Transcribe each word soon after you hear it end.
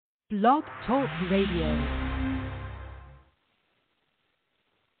Blog Talk Radio.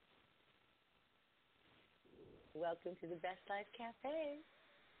 Welcome to the Best Life Cafe.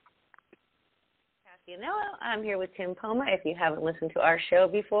 You know, I'm here with Tim Poma. If you haven't listened to our show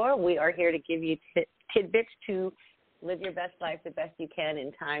before, we are here to give you tidbits to live your best life the best you can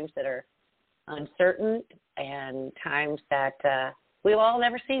in times that are uncertain and times that we've all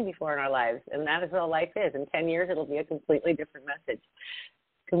never seen before in our lives. And that is all life is. In 10 years, it'll be a completely different message.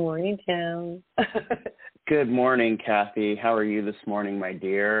 Good morning, Tim. Good morning, Kathy. How are you this morning, my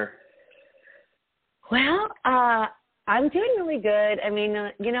dear? Well, I'm doing really good. I mean,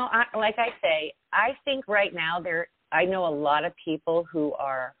 like I say, I think right now I know a lot of people who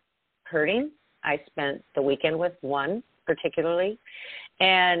are hurting. I spent the weekend with one particularly,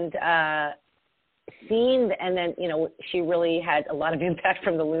 and she really had a lot of impact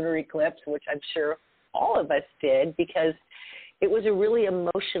from the lunar eclipse, which I'm sure all of us did, because it was a really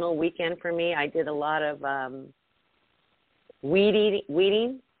emotional weekend for me. I did a lot of weeding,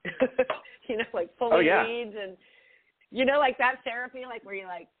 like pulling weeds and, like that therapy, like where you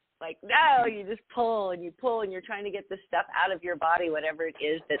no, you just pull and you're trying to get the stuff out of your body, whatever it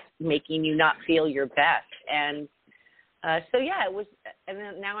is that's making you not feel your best. And it was, and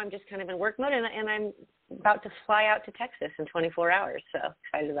then now I'm just kind of in work mode, and I'm about to fly out to Texas in 24 hours. So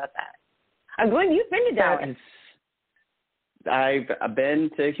excited about that. You've been to Dallas. I've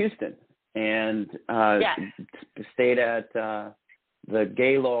been to Houston and stayed at the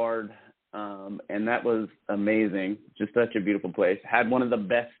Gaylord, and that was amazing. Just such a beautiful place. Had one of the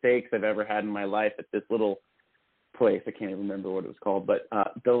best steaks I've ever had in my life at this little place. I can't even remember what it was called, but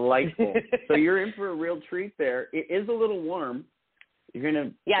delightful. So you're in for a real treat there. It is a little warm. You're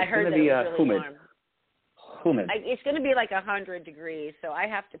gonna I heard that it was really humid. Warm. It's going to be like 100 degrees, so I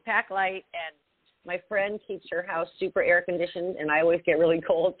have to pack light, and my friend keeps her house super air conditioned, and I always get really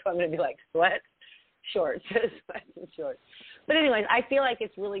cold, so I'm going to be like sweats and shorts. But anyways, I feel like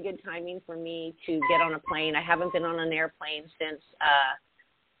it's really good timing for me to get on a plane. I haven't been on an airplane since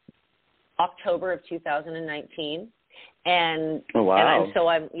October of 2019, and oh, wow.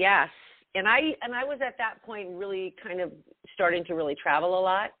 And I was at that point really kind of starting to really travel a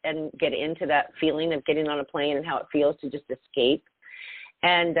lot and get into that feeling of getting on a plane and how it feels to just escape.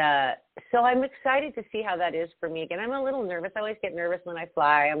 And so I'm excited to see how that is for me again. I'm a little nervous. I always get nervous when I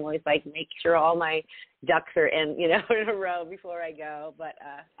fly. I'm always like, make sure all my ducks are in a row before I go. But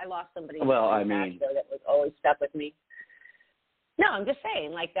I lost somebody that was always stuck with me. No, I'm just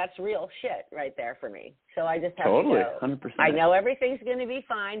saying, like, that's real shit right there for me. So I just have to go. 100%. I know everything's going to be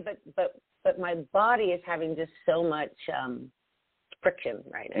fine, but my body is having just so much friction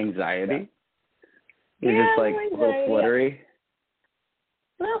right now. Anxiety? So. You're just like a little fluttery?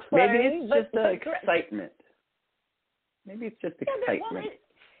 Maybe it's just excitement. Maybe it's just excitement.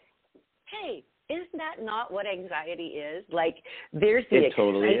 Hey, isn't that not what anxiety is? Like, there's the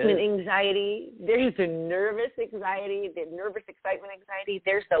excitement anxiety, there's the nervous anxiety, the nervous excitement anxiety,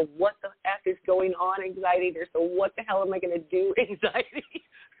 there's the what the F is going on anxiety, there's the what the hell am I going to do anxiety,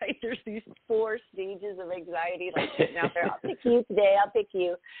 right? There's these 4 stages of anxiety, like sitting out there, I'll pick you today, I'll pick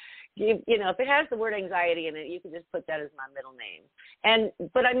you. If it has the word anxiety in it, you can just put that as my middle name.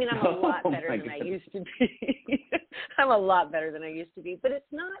 But I mean, I'm a lot better than I used to be. I'm a lot better than I used to be. But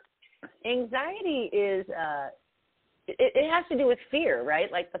it's not. Anxiety is. It has to do with fear,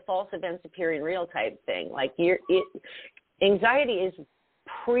 right? Like the false events appearing real type thing. Like anxiety is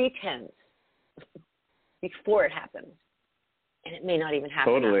pretense before it happens, and it may not even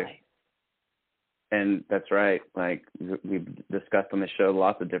happen that way. And that's right. Like we've discussed on the show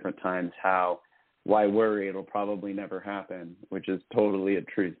lots of different times why worry, it'll probably never happen, which is totally a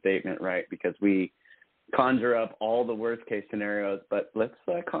true statement, right? Because we conjure up all the worst case scenarios, but let's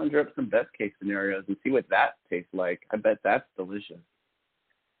conjure up some best case scenarios and see what that tastes like. I bet that's delicious.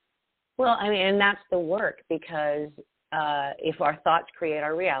 Well, I mean, and that's the work, because if our thoughts create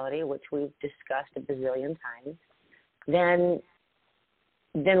our reality, which we've discussed a bazillion times,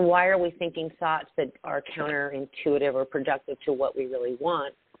 then why are we thinking thoughts that are counterintuitive or productive to what we really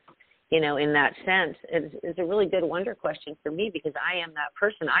want? In that sense, it's a really good wonder question for me, because I am that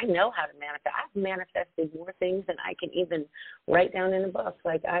person. I know how to manifest. I've manifested more things than I can even write down in a book.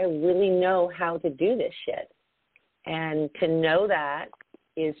 Like, I really know how to do this shit. And to know that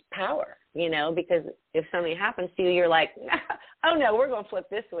is power, because if something happens to you, you're like, oh, no, we're going to flip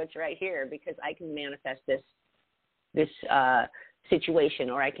this switch right here, because I can manifest this situation,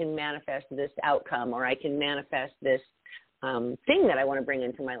 or I can manifest this outcome, or I can manifest this thing that I want to bring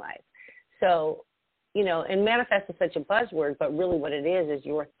into my life. So, and manifest is such a buzzword, but really what it is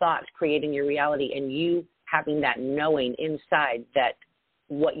your thoughts creating your reality, and you having that knowing inside that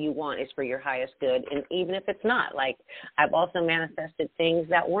what you want is for your highest good. And even if it's not, like I've also manifested things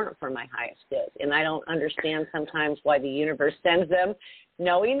that weren't for my highest good. And I don't understand sometimes why the universe sends them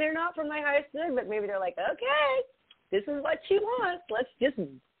knowing they're not for my highest good, but maybe they're like, okay, this is what she wants. Let's just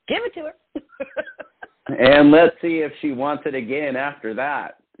give it to her. And let's see if she wants it again after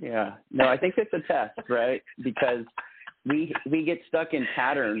that. Yeah. No, I think it's a test, right? Because we get stuck in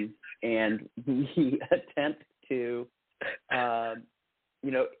patterns and we attempt to,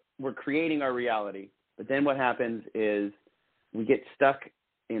 we're creating our reality. But then what happens is we get stuck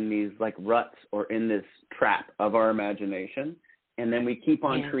in these like ruts or in this trap of our imagination. And then we keep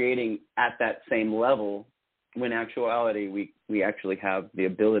on creating at that same level when actuality we actually have the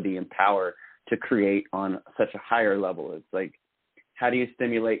ability and power to create on such a higher level. It's like, how do you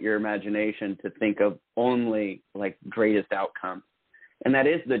stimulate your imagination to think of only like greatest outcomes? And that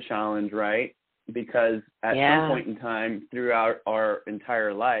is the challenge, right? Because at some point in time throughout our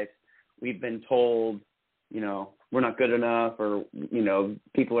entire life, we've been told, we're not good enough, or,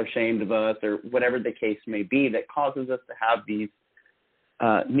 people are ashamed of us, or whatever the case may be, that causes us to have these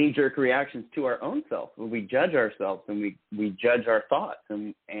knee-jerk reactions to our own self. We judge ourselves and we judge our thoughts.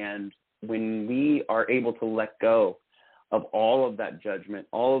 And when we are able to let go of all of that judgment,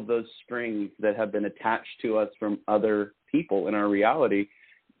 all of those strings that have been attached to us from other people in our reality,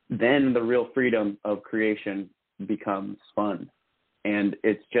 then the real freedom of creation becomes fun. And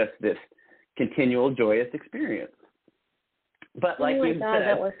it's just this continual joyous experience. But like you said,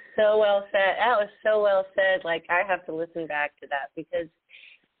 that was so well said. That was so well said. Like, I have to listen back to that because,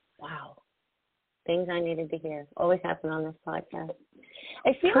 wow, things I needed to hear always happen on this podcast.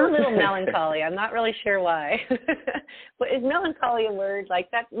 I feel a little melancholy. I'm not really sure why. But is melancholy a word?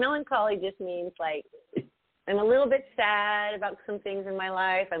 Like, that melancholy just means like I'm a little bit sad about some things in my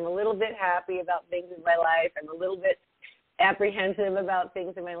life. I'm a little bit happy about things in my life. I'm a little bit apprehensive about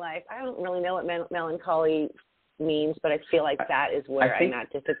things in my life. I don't really know what melancholy means, but I feel like that is where I'm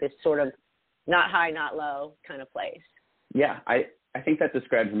at, just at this sort of not high, not low kind of place. Yeah, I think that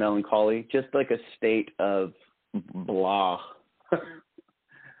describes melancholy, just like a state of blah.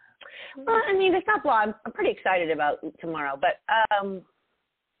 Well, I mean, it's not blah. I'm pretty excited about tomorrow, but I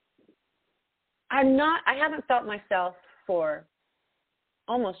haven't felt myself for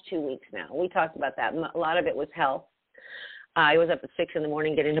almost 2 weeks now. We talked about that. A lot of it was health. I was up at 6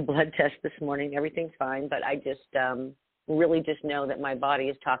 a.m. getting a blood test this morning. Everything's fine, but I just really just know that my body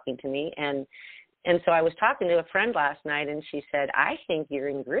is talking to me. And so I was talking to a friend last night, and she said, I think you're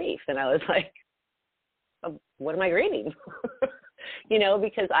in grief. And I was like, what am I grieving?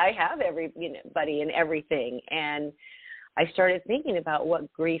 Because I have everybody and everything. And I started thinking about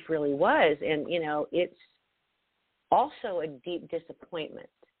what grief really was. And, it's also a deep disappointment,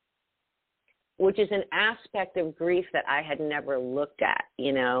 which is an aspect of grief that I had never looked at,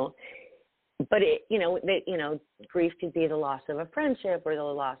 But grief could be the loss of a friendship or the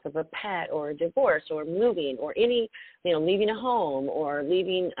loss of a pet or a divorce or moving or leaving a home or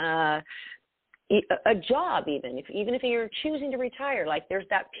leaving a job, even if you're choosing to retire. Like, there's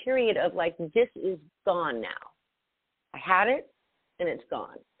that period of like, this is gone now. I had it and it's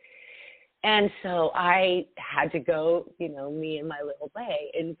gone. And so I had to go, me and my little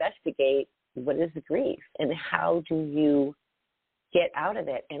way, investigate what is grief and how do you get out of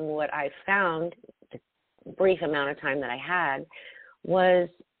it. And what I found, the brief amount of time that I had, was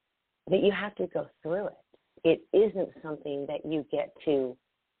that you have to go through it. It isn't something that you get to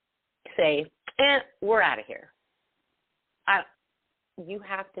say, we're out of here. You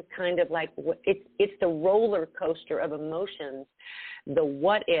have to kind of like, it's the roller coaster of emotions, the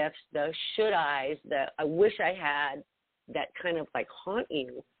what ifs, the should I's, the I wish I had, that kind of like haunt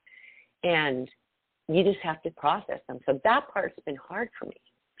you. And you just have to process them. So that part's been hard for me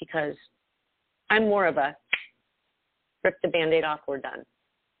because I'm more of a rip the Band-Aid off, we're done.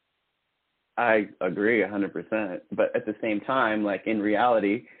 I agree 100%. But at the same time, like in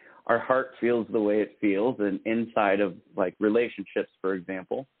reality, our heart feels the way it feels. And inside of like relationships, for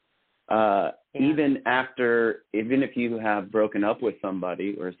example, even if you have broken up with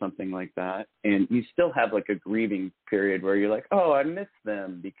somebody or something like that, and you still have like a grieving period where you're like, oh, I miss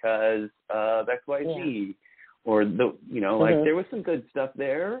them because X, Y, Z, or like there was some good stuff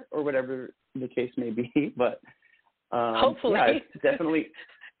there or whatever the case may be, but hopefully, it's definitely.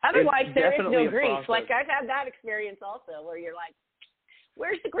 Otherwise, there is no grief. Like, I've had that experience also, where you're like,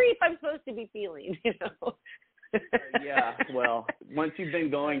 where's the grief I'm supposed to be feeling? Yeah, well, once you've been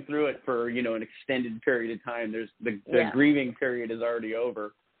going through it for, an extended period of time, there's the grieving period is already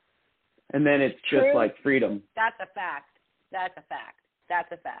over. And then it's just like freedom. That's a fact.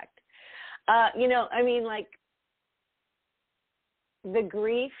 I mean, like, the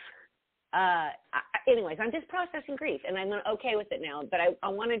grief, anyways, I'm just processing grief, and I'm okay with it now. But I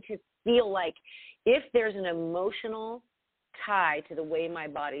wanted to feel like if there's an emotional tie to the way my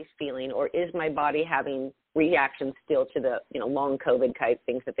body's feeling, or is my body having reactions still to the, long COVID type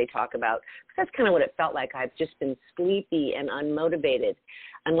things that they talk about. That's kind of what it felt like. I've just been sleepy and unmotivated,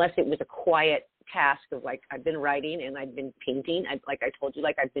 unless it was a quiet task of like, I've been writing and I've been painting. Like I told you,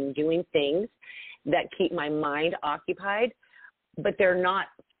 like I've been doing things that keep my mind occupied, but they're not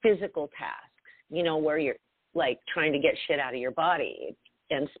physical tasks, where you're like trying to get shit out of your body.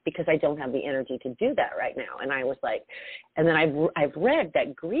 And because I don't have the energy to do that right now. And I was like, and then I've read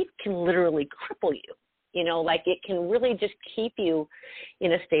that grief can literally cripple you. Like it can really just keep you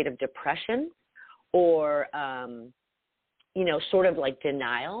in a state of depression or, sort of like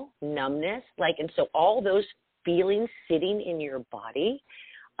denial, numbness, and so all those feelings sitting in your body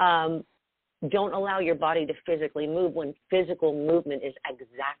don't allow your body to physically move when physical movement is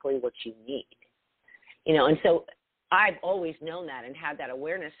exactly what you need, and so I've always known that and had that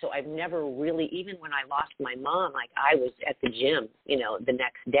awareness. So I've never really, even when I lost my mom, like I was at the gym, the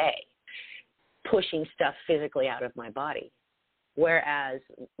next day, pushing stuff physically out of my body. Whereas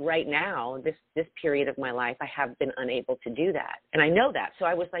right now, this period of my life, I have been unable to do that. And I know that. So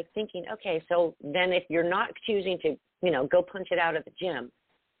I was like thinking, okay, so then if you're not choosing to, go punch it out at the gym,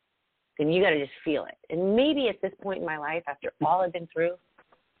 then you got to just feel it. And maybe at this point in my life, after all I've been through,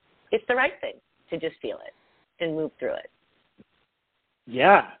 it's the right thing to just feel it and move through it.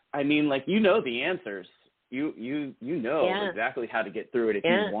 Yeah. I mean, like, the answers. You know exactly how to get through it if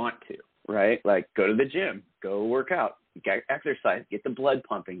you want to, right? Like, go to the gym, go work out, get exercise, get the blood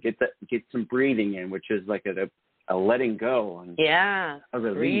pumping, get some breathing in, which is like a letting go and a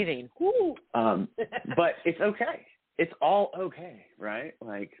release. Breathing. But it's okay. It's all okay, right?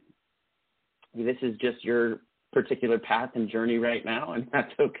 Like, this is just your particular path and journey right now, and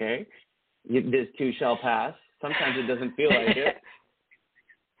that's okay. This too shall pass. Sometimes it doesn't feel like it.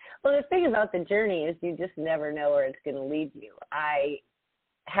 Well, the thing about the journey is you just never know where it's going to lead you. I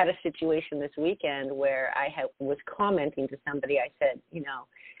had a situation this weekend where I was commenting to somebody. I said, and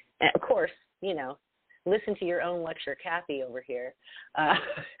of course, listen to your own lecture, Kathy over here,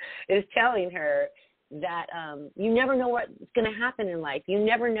 is telling her that you never know what's going to happen in life. You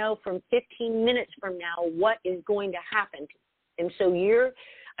never know from 15 minutes from now what is going to happen. And so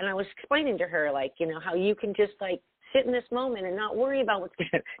and I was explaining to her, like, how you can just, like, sit in this moment and not worry about what's going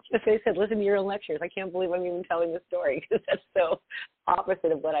to – just like I said, listen to your own lectures. I can't believe I'm even telling this story because that's so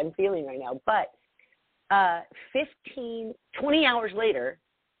opposite of what I'm feeling right now. But 20 hours later,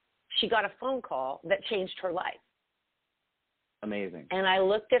 she got a phone call that changed her life. Amazing. And I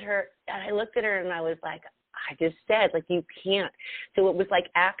looked at her and I was like, I just said, like, you can't. So it was like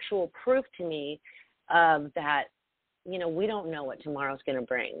actual proof to me that, we don't know what tomorrow's going to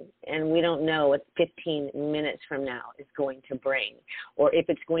bring, and we don't know what 15 minutes from now is going to bring, or if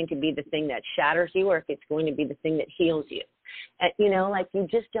it's going to be the thing that shatters you, or if it's going to be the thing that heals you. Like, you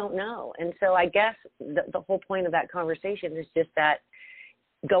just don't know. And so I guess the whole point of that conversation is just that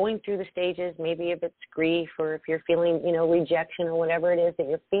going through the stages, maybe if it's grief or if you're feeling, rejection or whatever it is that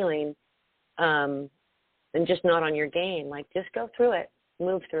you're feeling, and just not on your game, like, just go through it,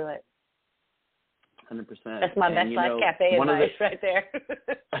 move through it. 100%. That's my Best Life Cafe advice right there.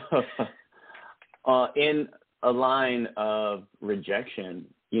 In a line of rejection,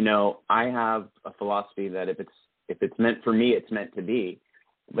 I have a philosophy that if it's meant for me, it's meant to be.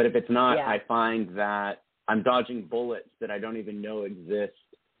 But if it's not, I find that I'm dodging bullets that I don't even know exist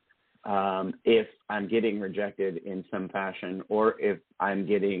if I'm getting rejected in some fashion or if I'm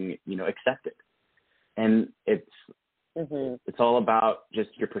getting, accepted. And it's all about just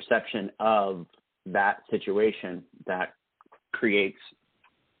your perception of that situation that creates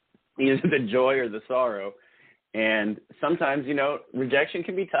either the joy or the sorrow. And sometimes, rejection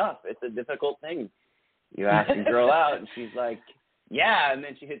can be tough. It's a difficult thing. You ask a girl out and she's like, yeah. And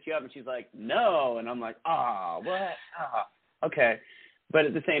then she hits you up and she's like, no. And I'm like, what? Okay. But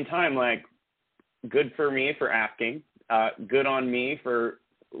at the same time, like, good for me for asking, good on me for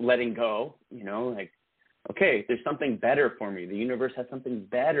letting go, like, okay, there's something better for me. The universe has something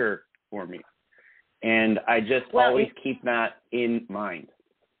better for me. And I just always keep that in mind.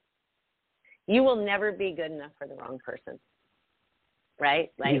 You will never be good enough for the wrong person,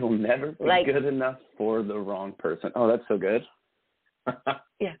 right? Like, you'll never be good enough for the wrong person. Oh, that's so good.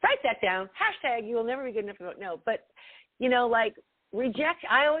 Yeah, write that down. Hashtag, you will never be good enough for no. But,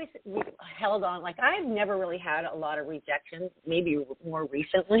 I always held on. Like, I've never really had a lot of rejection, maybe more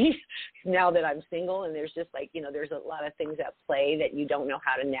recently now that I'm single, and there's just there's a lot of things at play that you don't know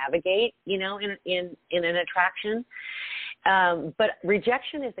how to navigate, in an attraction. But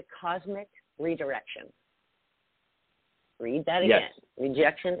rejection is a cosmic redirection. Read that again. Yes.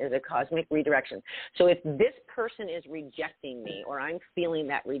 Rejection is a cosmic redirection. So if this person is rejecting me, or I'm feeling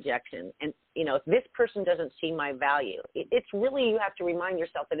that rejection, and, you know, if this person doesn't see my value, it's really, you have to remind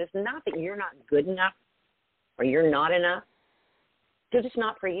yourself that it's not that you're not good enough or you're not enough. They're just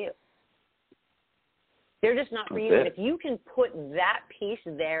not for you. They're just not for you. And if you can put that piece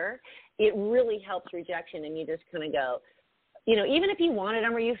there, it really helps rejection, and you just kind of go, you know, even if you wanted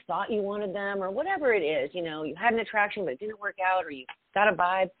them or you thought you wanted them or whatever it is, you know, you had an attraction but it didn't work out, or you got a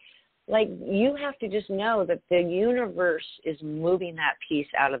vibe, like, you have to just know that the universe is moving that piece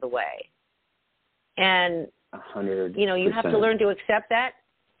out of the way. And, 100%. you know, you have to learn to accept that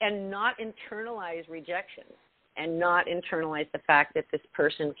and not internalize rejection, and not internalize the fact that this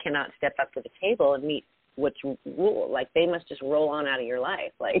person cannot step up to the table and meet what's rule. Like, they must just roll on out of your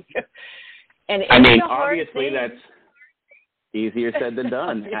life. Like, and I mean, a hard obviously thing. That's easier said than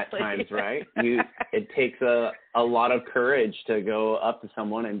done at times, right? It takes a lot of courage to go up to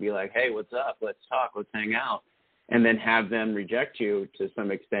someone and be like, hey, what's up? Let's talk. Let's hang out. And then have them reject you to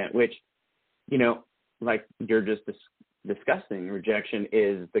some extent, which, you know, like you're just discussing, rejection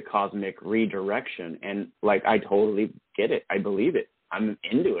is the cosmic redirection. And, like, I totally get it. I believe it. I'm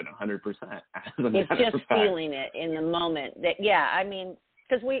into it 100%. It's just feeling it in the moment. That, yeah, I mean,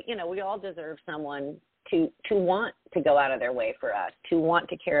 because we all deserve someone to want to go out of their way for us, to want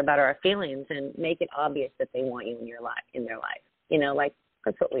to care about our feelings and make it obvious that they want you in their life. You know, like,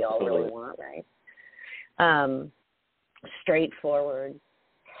 that's what we all really want, right? Straightforward,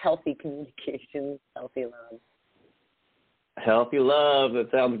 healthy communication, healthy love. Healthy love. That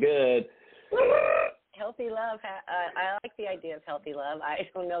sounds good. Healthy love. I like the idea of healthy love. I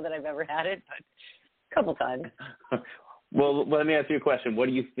don't know that I've ever had it, but a couple times. Well, let me ask you a question. What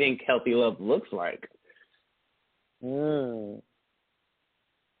do you think healthy love looks like?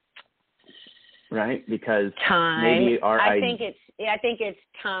 Right? Because time. Maybe I think it's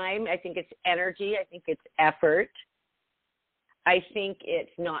time. I think it's energy. I think it's effort. I think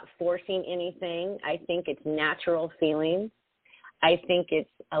it's not forcing anything. I think it's natural feeling. I think it's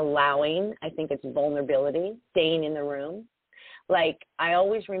allowing. I think it's vulnerability, staying in the room. Like, I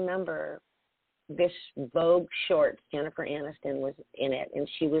always remember this Vogue short, Jennifer Aniston was in it, and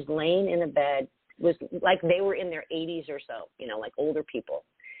she was laying in a bed, was like they were in their 80s or so, you know, like older people.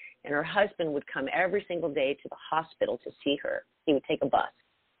 And her husband would come every single day to the hospital to see her. He would take a bus.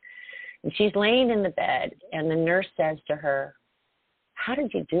 And she's laying in the bed, and the nurse says to her, how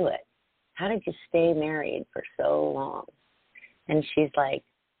did you do it? How did you stay married for so long? And she's like,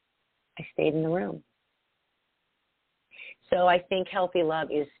 I stayed in the room. So I think healthy love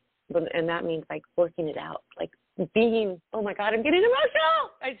is, and that means like working it out, like being, oh my God, I'm getting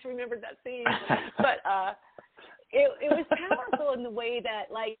emotional. I just remembered that scene. But it was powerful in the way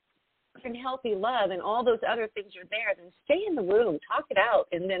that, like, in healthy love and all those other things are there, then stay in the room, talk it out,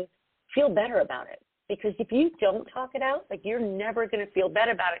 and then feel better about it. Because if you don't talk it out, like, you're never going to feel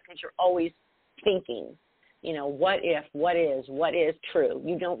better about it, because you're always thinking, you know, what if, what is true?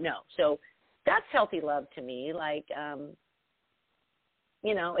 You don't know. So that's healthy love to me. Like,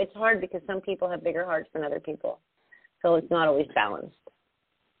 you know, it's hard because some people have bigger hearts than other people. So it's not always balanced.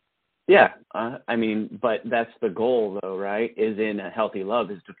 Yeah. I mean, but that's the goal, though, right? Is in a healthy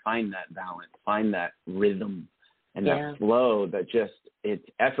love is to find that balance, find that rhythm and that flow that just, it's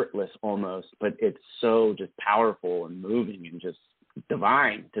effortless almost, but it's so just powerful and moving and just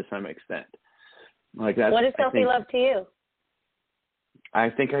divine to some extent. Like that. What is healthy love to you? I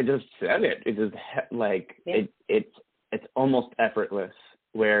think I just said it. It's just like it's almost effortless,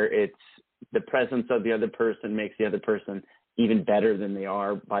 where it's the presence of the other person makes the other person even better than they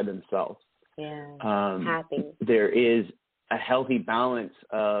are by themselves. Yeah. Happy. There is a healthy balance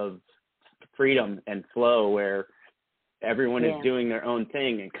of freedom and flow where everyone is doing their own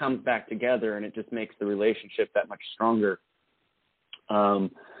thing and comes back together, and it just makes the relationship that much stronger.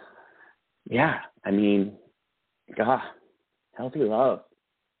 Yeah, I mean, God, healthy love.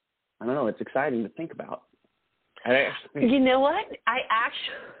 I don't know. It's exciting to think about. You know what? I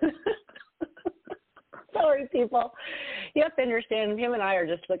actually, sorry, people. You have to understand, him and I are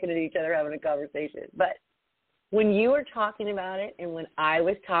just looking at each other having a conversation. But when you were talking about it and when I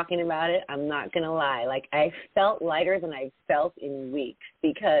was talking about it, I'm not going to lie. Like, I felt lighter than I've felt in weeks,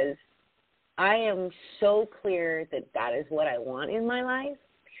 because I am so clear that that is what I want in my life.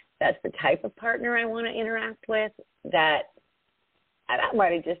 That's the type of partner I want to interact with. That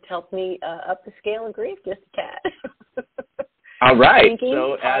might have just helped me up the scale of grief just a tad. All right.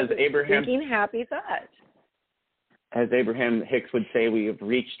 Thinking happy thoughts. As Abraham Hicks would say, we have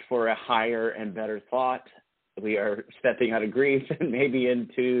reached for a higher and better thought. we are stepping out of grief and maybe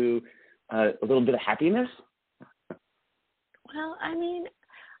into a little bit of happiness? Well, I mean,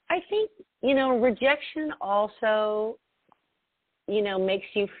 I think, rejection also, makes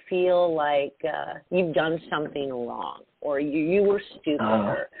you feel like you've done something wrong, or you were stupid,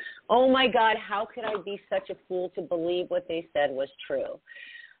 or, oh my God, how could I be such a fool to believe what they said was true?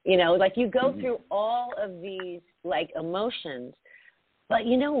 Like you go through all of these like emotions, but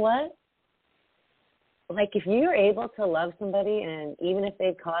you know what? Like if you're able to love somebody, and even if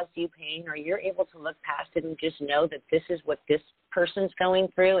they've caused you pain, or you're able to look past it and just know that this is what this person's going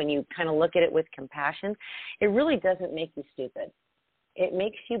through, and you kind of look at it with compassion, it really doesn't make you stupid. It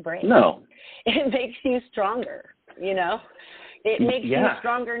makes you brave. No. It makes you stronger, It makes you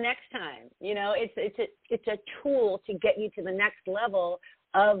stronger next time. It's a tool to get you to the next level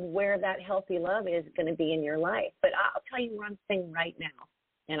of where that healthy love is going to be in your life. But I'll tell you one thing right now,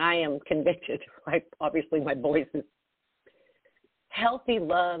 and I am convicted, like obviously my voice is, healthy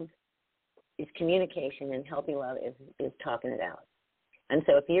love is communication, and healthy love is talking it out. And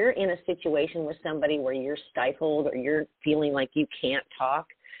so if you're in a situation with somebody where you're stifled, or you're feeling like you can't talk,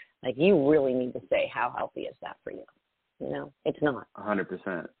 like you really need to say, how healthy is that for you? It's not.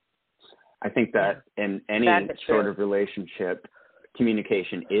 100%. I think that in any sort of relationship,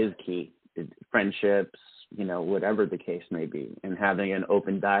 communication is key. Friendships, whatever the case may be, and having an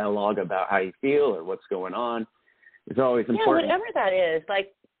open dialogue about how you feel or what's going on is always important. Yeah, whatever that is,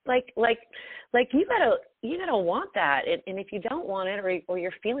 like you gotta want that, and if you don't want it, or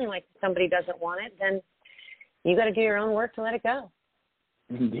you're feeling like somebody doesn't want it, then you got to do your own work to let it go.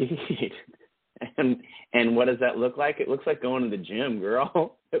 Indeed. And what does that look like? It looks like going to the gym,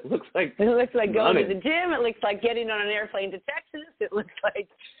 girl. It looks like going to the gym. It looks like getting on an airplane to Texas. It looks like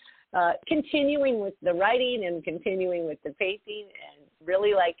continuing with the writing and continuing with the painting. And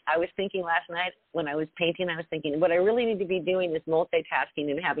really, like I was thinking last night when I was painting, I was thinking what I really need to be doing is multitasking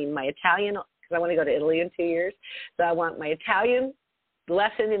and having my Italian, because I want to go to Italy in 2 years. So I want my Italian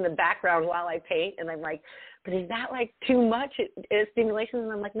lesson in the background while I paint. And I'm like, but is that like too much stimulation?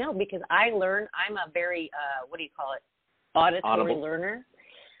 And I'm like, no, because I learn. I'm a very, auditory learner.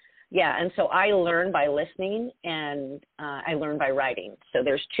 Yeah, and so I learn by listening, and I learn by writing. So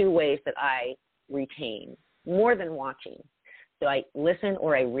there's two ways that I retain, more than watching. So I listen,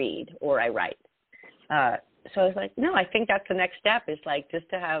 or I read, or I write. So I was like, no, I think that's the next step, is like just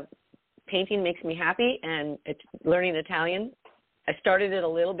to have painting makes me happy, and it's learning Italian. I started it a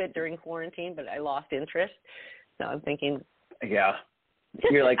little bit during quarantine, but I lost interest. So I'm thinking. Yeah.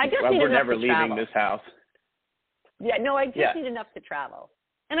 You're like, we're never leaving this house. Yeah, no, I just need enough to travel.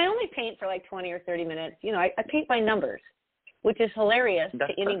 And I only paint for like 20 or 30 minutes. I paint by numbers, which is hilarious to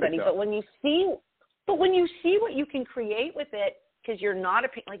anybody. But when you see what you can create with it, because you're not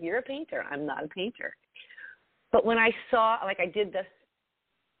you're a painter. I'm not a painter. But when I saw, like I did this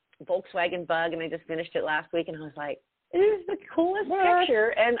Volkswagen Bug, and I just finished it last week, and I was like, it is the coolest picture,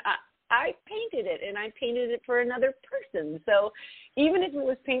 and I painted it, and I painted it for another person. So even if it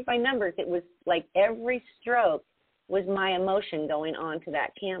was paint by numbers, it was like every stroke was my emotion going onto that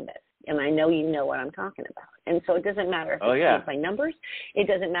canvas. And I know you know what I'm talking about. And so it doesn't matter if it's paint by numbers. It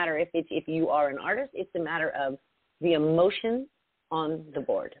doesn't matter if you are an artist. It's a matter of the emotion on the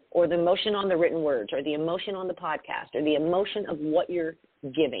board, or the emotion on the written words, or the emotion on the podcast, or the emotion of what you're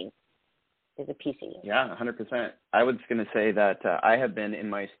giving. Is a piece of you. Yeah, 100%. I was going to say that I have been in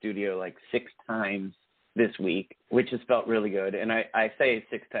my studio like 6 times this week, which has felt really good. And I say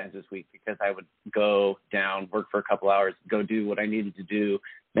 6 times this week because I would go down, work for a couple hours, go do what I needed to do,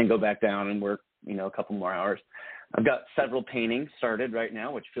 then go back down and work, a couple more hours. I've got several paintings started right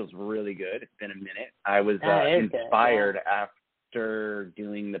now, which feels really good. It's been a minute. I was inspired after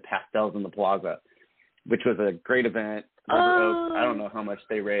doing the Pastels in the Plaza, which was a great event. River Oaks, I don't know how much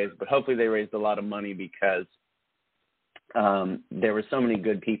they raised, but hopefully they raised a lot of money, because there were so many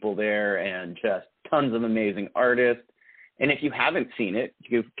good people there, and just tons of amazing artists. And if you haven't seen it,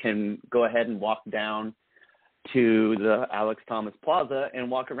 you can go ahead and walk down to the Alex Thomas Plaza and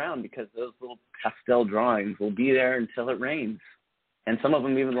walk around, because those little pastel drawings will be there until it rains, and some of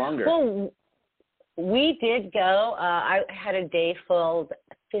them even longer. Well, we did go. I had a day filled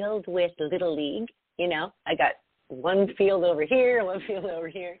with Little League. I got one field over here, one field over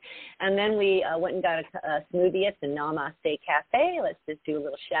here. And then we went and got a smoothie at the Namaste Cafe. Let's just do a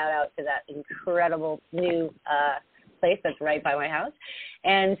little shout out to that incredible new place that's right by my house.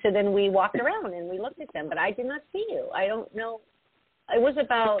 And so then we walked around and we looked at them, but I did not see you. I don't know. It was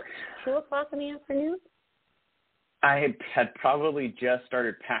about 2:00 in the afternoon. I had probably just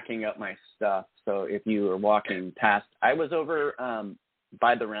started packing up my stuff. So if you were walking past, I was over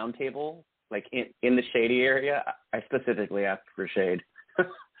by the round table like in the shady area, I specifically asked for shade.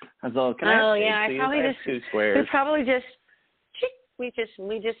 I was all, can I have shade, I please? probably I have just 2 squares.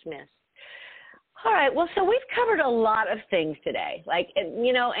 we just missed. All right. Well, so we've covered a lot of things today. Like,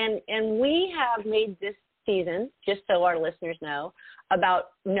 you know, and we have made this season, just so our listeners know, about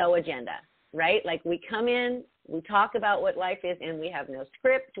no agenda, right? Like, we come in, we talk about what life is, and we have no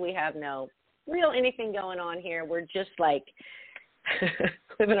script. We have no real anything going on here. We're just like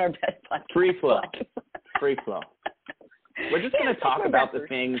living our best life. Free flow. Free flow. We're just going to talk about the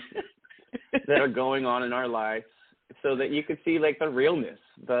things that are going on in our lives so that you can see, like, the realness,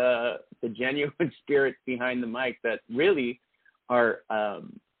 the genuine spirits behind the mic that really are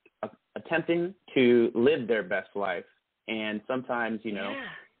attempting to live their best life. And sometimes, you know,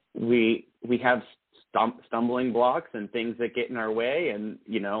 we have stumbling blocks and things that get in our way, and,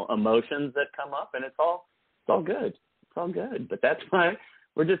 you know, emotions that come up, and it's all good. It's all good. But that's why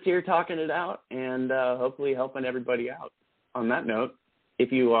we're just here talking it out and hopefully helping everybody out. On that note,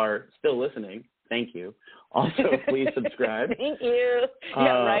 if you are still listening, thank you. Also, please subscribe. Thank you.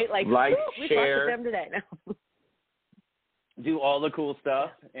 Yeah, right. Like share. We talked to them today. No. Do all the cool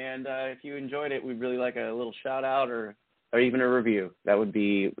stuff. And if you enjoyed it, we'd really like a little shout out or even a review. That would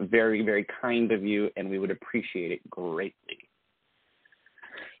be very, very kind of you, and we would appreciate it greatly.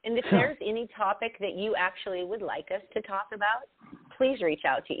 And if there's any topic that you actually would like us to talk about, please reach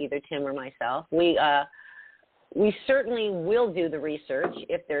out to either Tim or myself. We certainly will do the research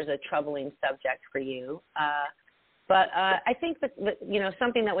if there's a troubling subject for you. But I think that, you know,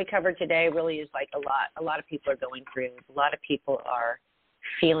 something that we covered today really is like a lot of people are going through. A lot of people are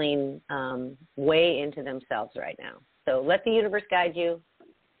feeling way into themselves right now. So let the universe guide you.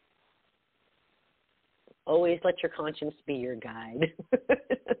 Always let your conscience be your guide.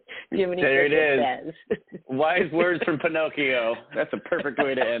 Jiminy there it is. Says. Wise words from Pinocchio. That's a perfect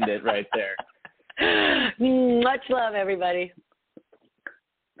way to end it right there. Much love, everybody.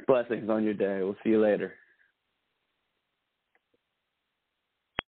 Blessings on your day. We'll see you later.